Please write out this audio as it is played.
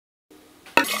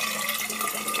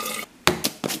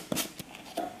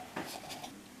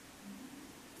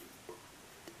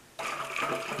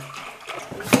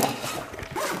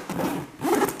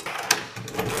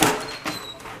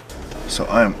So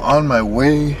I'm on my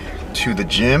way to the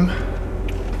gym,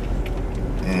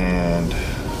 and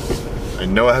I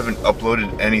know I haven't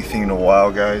uploaded anything in a while,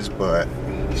 guys, but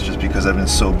it's just because I've been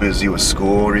so busy with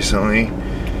school recently.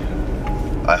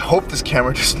 I hope this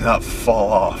camera does not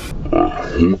fall off.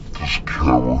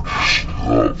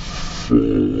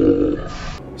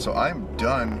 So I'm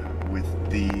done with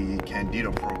the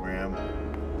Candido program,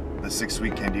 the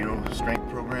 6-week Candido strength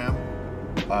program,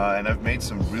 and I've made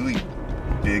some really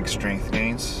big strength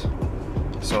gains.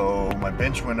 So my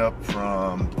bench went up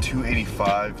from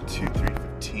 285 to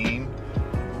 315.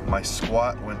 My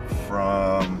squat went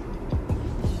from,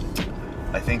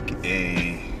 I think,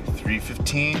 a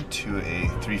 315 to a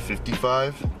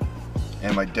 355,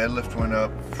 and my deadlift went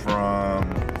up from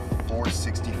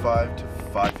 465 to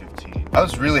 515. I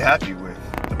was really happy with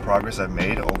the progress I've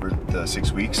made over the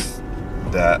 6 weeks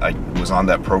that I was on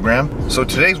that program. So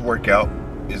today's workout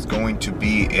is going to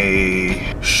be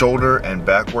a shoulder and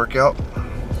back workout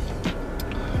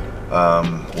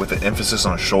with an emphasis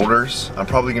on shoulders. I'm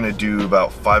probably going to do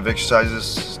about 5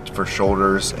 exercises for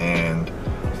shoulders and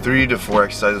 3 to 4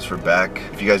 exercises for back.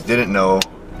 If you guys didn't know,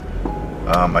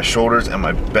 my shoulders and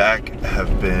my back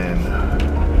have been,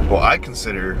 well, I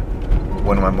consider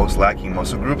one of my most lacking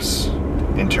muscle groups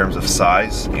in terms of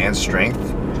size and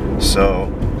strength. So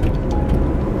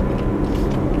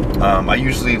I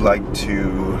usually like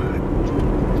to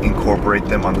incorporate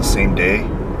them on the same day,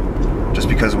 just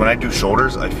because when I do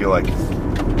shoulders, I feel like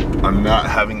I'm not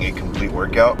having a complete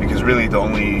workout, because really the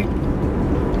only,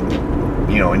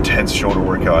 you know, intense shoulder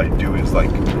workout I do is like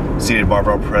seated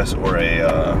barbell press or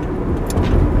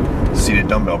a seated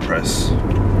dumbbell press.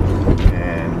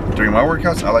 And during my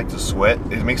workouts, I like to sweat.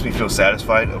 It makes me feel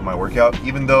satisfied of my workout,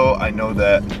 even though I know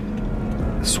that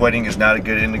sweating is not a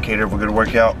good indicator of a good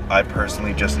workout. I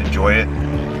personally just enjoy it.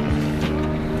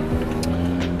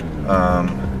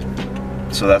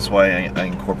 So that's why I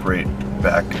incorporate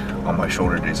back on my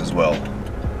shoulder days as well.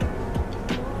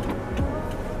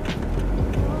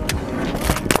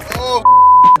 Oh,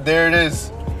 there it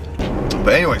is.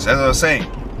 But anyways, as I was saying,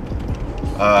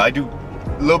 I do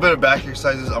a little bit of back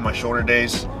exercises on my shoulder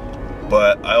days,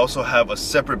 but I also have a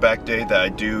separate back day that I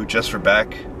do just for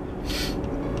back.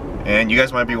 And you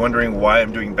guys might be wondering why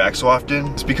I'm doing back so often.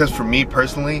 It's because for me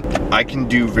personally, I can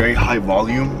do very high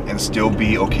volume and still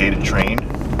be okay to train,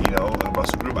 you know, a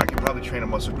muscle group. I can probably train a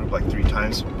muscle group like 3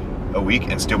 times a week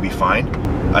and still be fine.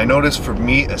 I noticed for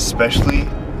me especially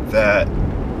that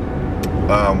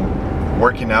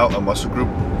working out a muscle group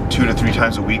 2 to 3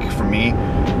 times a week for me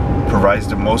provides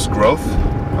the most growth.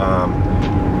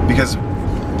 Because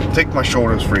take my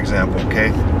shoulders for example,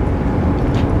 okay?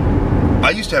 I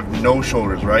used to have no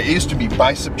shoulders, right? It used to be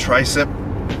bicep, tricep,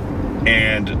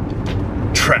 and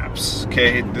traps,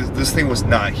 okay? This thing was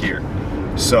not here.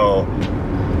 So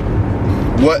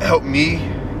what helped me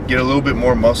get a little bit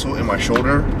more muscle in my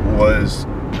shoulder was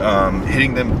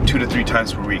hitting them 2 to 3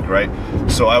 times per week, right?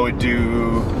 So I would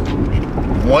do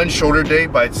 1 shoulder day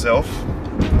by itself,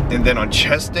 and then on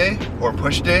chest day or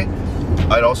push day,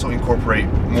 I'd also incorporate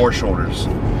more shoulders.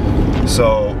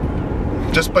 So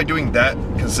just by doing that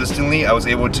consistently, I was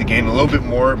able to gain a little bit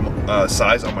more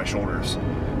size on my shoulders.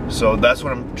 So that's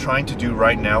what I'm trying to do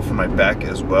right now for my back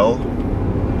as well.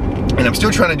 And I'm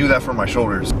still trying to do that for my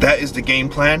shoulders. That is the game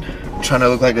plan. I'm trying to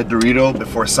look like a Dorito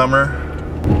before summer.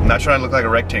 I'm not trying to look like a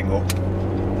rectangle,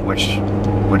 which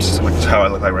is how I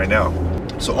look like right now.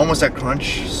 So almost at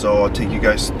crunch, so I'll take you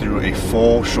guys through a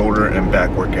full shoulder and back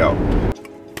workout.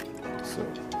 So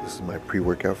this is my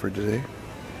pre-workout for today.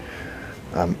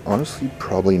 I'm honestly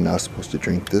probably not supposed to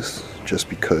drink this just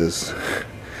because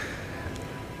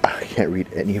I can't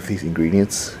read any of these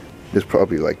ingredients. There's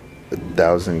probably like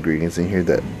 1,000 ingredients in here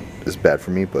that is bad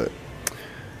for me, but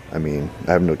I mean,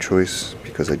 I have no choice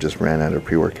because I just ran out of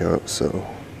pre-workout, so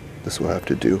this will have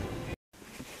to do.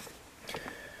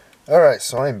 Alright,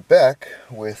 so I'm back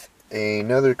with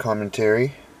another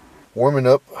commentary. Warming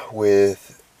up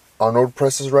with Arnold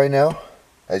presses right now,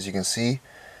 as you can see.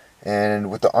 And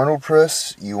with the Arnold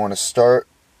press, you want to start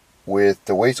with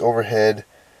the weights overhead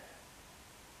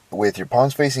with your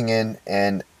palms facing in,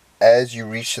 and as you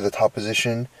reach to the top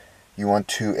position, you want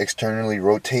to externally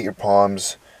rotate your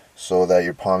palms so that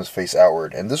your palms face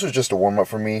outward. And this was just a warm-up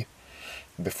for me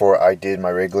before I did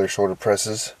my regular shoulder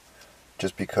presses,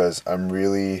 just because I'm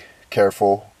really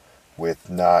careful with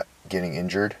not getting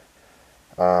injured.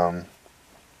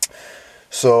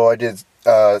 So I did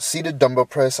seated dumbbell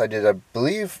press. I did, I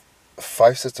believe,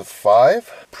 5 sets of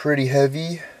 5. Pretty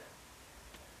heavy.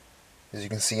 As you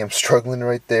can see, I'm struggling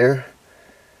right there.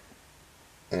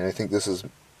 And I think this is,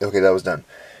 okay, that was done.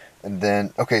 And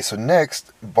then, okay, so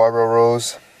next, barbell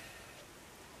rows.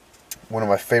 one of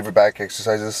my favorite back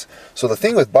exercises. So the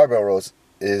thing with barbell rows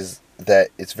is that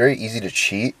it's very easy to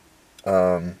cheat,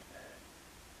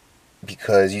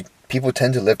 because people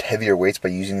tend to lift heavier weights by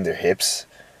using their hips,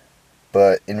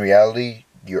 but in reality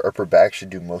your upper back should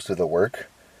do most of the work.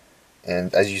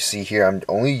 And as you see here, I'm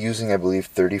only using, I believe,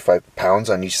 35 pounds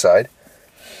on each side,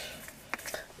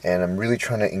 and I'm really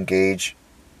trying to engage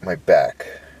my back,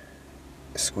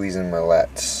 squeezing my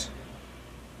lats.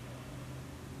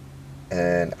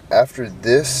 And after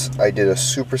this, I did a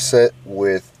superset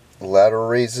with lateral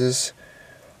raises.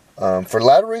 For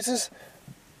lateral raises,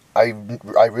 I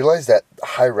realized that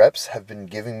high reps have been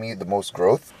giving me the most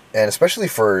growth, and especially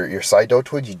for your side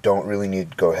deltoid, you don't really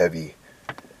need to go heavy.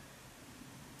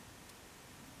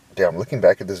 Damn, looking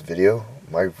back at this video,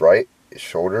 my right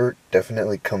shoulder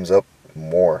definitely comes up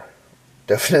more.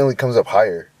 Definitely comes up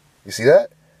higher. You see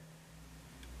that?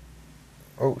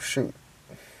 Oh shoot.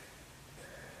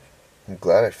 I'm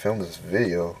glad I filmed this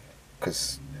video,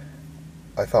 because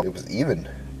I thought it was even.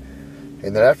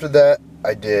 And then after that,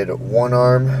 I did one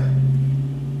arm,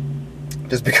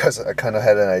 just because I kind of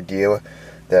had an idea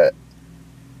that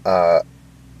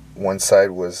one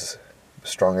side was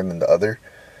stronger than the other.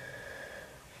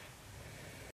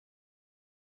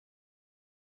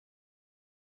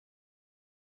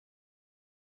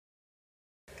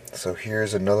 So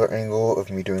here's another angle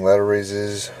of me doing lateral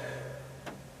raises.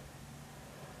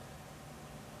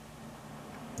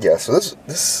 Yeah, so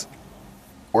this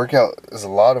workout is a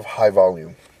lot of high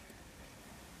volume.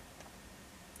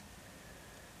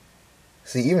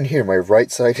 See, even here, my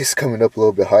right side is coming up a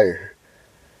little bit higher.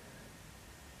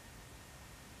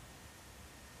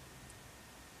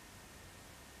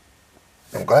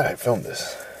 I'm glad I filmed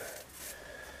this.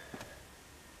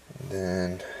 And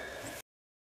then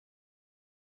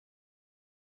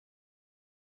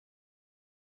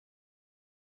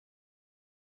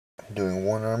doing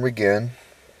one arm again,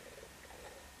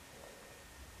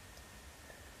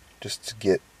 just to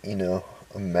get, you know,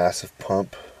 a massive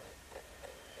pump.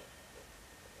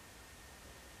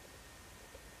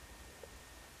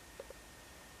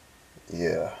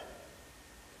 Yeah.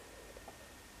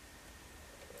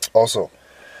 Also,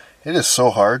 it is so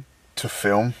hard to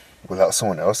film without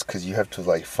someone else, because you have to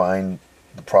like find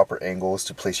the proper angles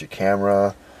to place your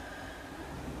camera,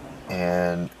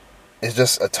 and it's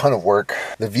just a ton of work.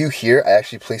 The view here, I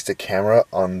actually placed the camera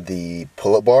on the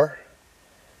pull-up bar.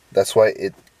 That's why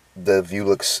the view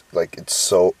looks like it's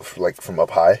so like from up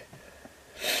high.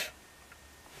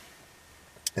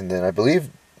 And then I believe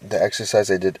the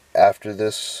exercise I did after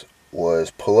this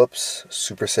was pull-ups,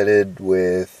 supersetted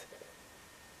with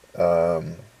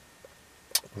bent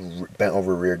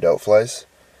over rear delt flies.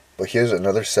 But here's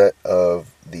another set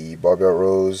of the barbell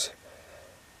rows.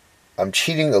 I'm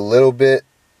cheating a little bit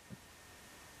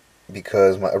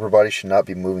because my upper body should not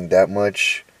be moving that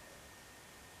much,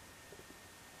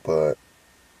 but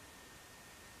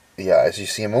yeah, as you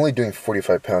see, I'm only doing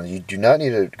 45 pounds. You do not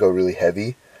need to go really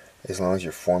heavy as long as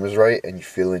your form is right and you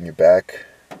feel it in your back.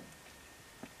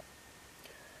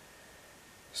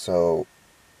 So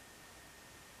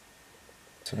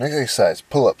next exercise,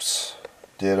 pull-ups.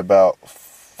 Did about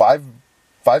five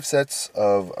sets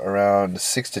of around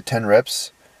 6 to 10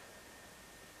 reps.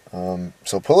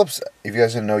 So pull-ups, if you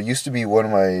guys didn't know, used to be one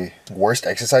of my worst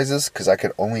exercises because I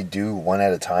could only do one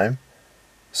at a time.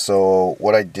 So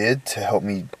what I did to help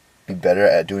me be better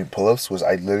at doing pull-ups was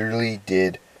I literally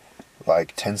did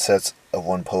like 10 sets of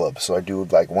one pull-up. So I do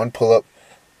like one pull-up,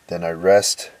 then I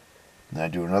rest, then I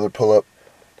do another pull-up,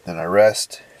 then I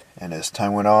rest, and as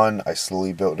time went on, I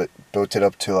slowly built it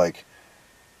up to like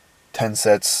 10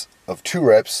 sets of 2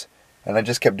 reps, and I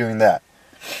just kept doing that.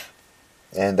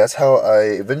 And that's how I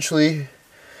eventually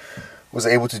was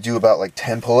able to do about like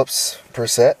 10 pull-ups per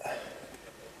set.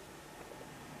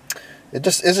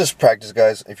 It's just practice,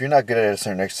 guys. If you're not good at a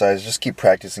certain exercise, just keep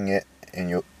practicing it, and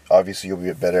you'll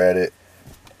get better at it.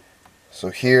 So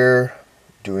here,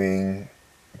 doing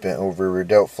bent over rear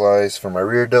delt flies for my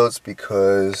rear delts,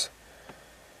 because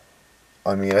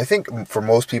I mean, I think for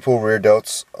most people, rear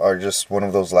delts are just one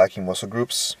of those lacking muscle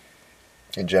groups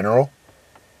in general.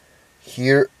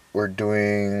 Here we're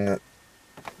doing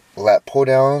lat pull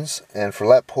downs, and for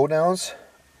lat pull downs,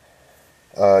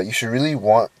 you should really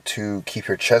want to keep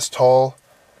your chest tall.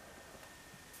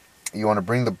 You want to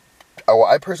bring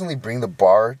I personally bring the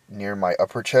bar near my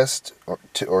upper chest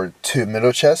or to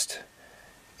middle chest,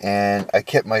 and I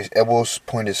kept my elbows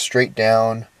pointed straight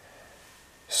down,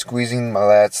 squeezing my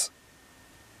lats.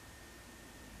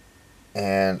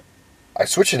 And I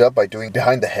switch it up by doing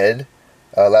behind the head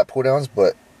lat pull downs,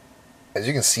 but as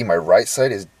you can see, my right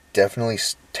side is definitely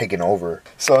taken over.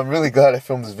 So I'm really glad I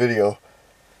filmed this video.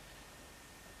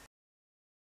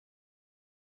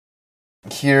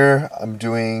 Here I'm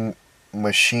doing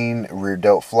machine rear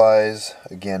delt flies.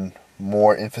 Again,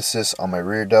 more emphasis on my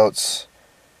rear delts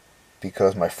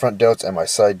because my front delts and my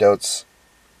side delts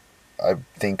I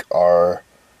think are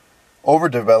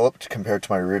overdeveloped compared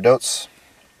to my rear delts.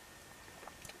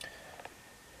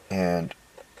 And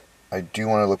I do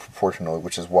want to look proportional,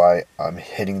 which is why I'm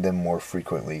hitting them more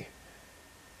frequently.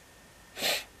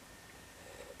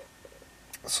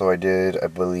 So I did, I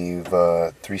believe,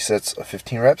 3 sets of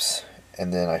 15 reps,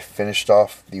 and then I finished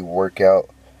off the workout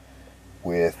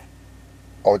with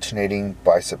alternating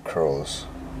bicep curls.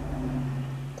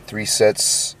 3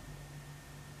 sets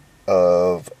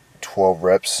of 12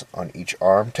 reps on each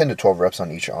arm, 10 to 12 reps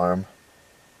on each arm.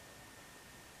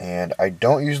 And I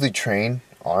don't usually train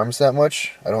arms that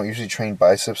much. I don't usually train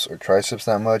biceps or triceps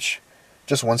that much.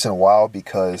 Just once in a while,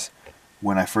 because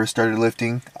when I first started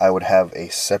lifting, I would have a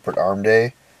separate arm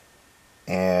day,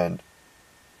 and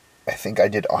I think I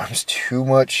did arms too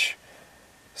much,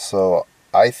 so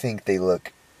I think they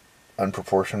look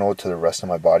unproportional to the rest of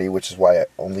my body, which is why I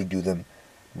only do them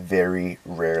very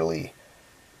rarely,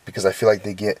 because I feel like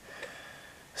they get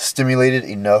stimulated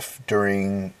enough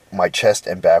during my chest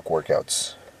and back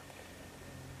workouts.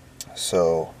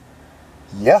 So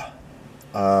yeah,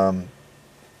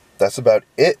 that's about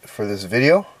it for this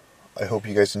video. I hope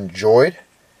you guys enjoyed,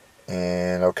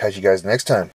 and I'll catch you guys next time.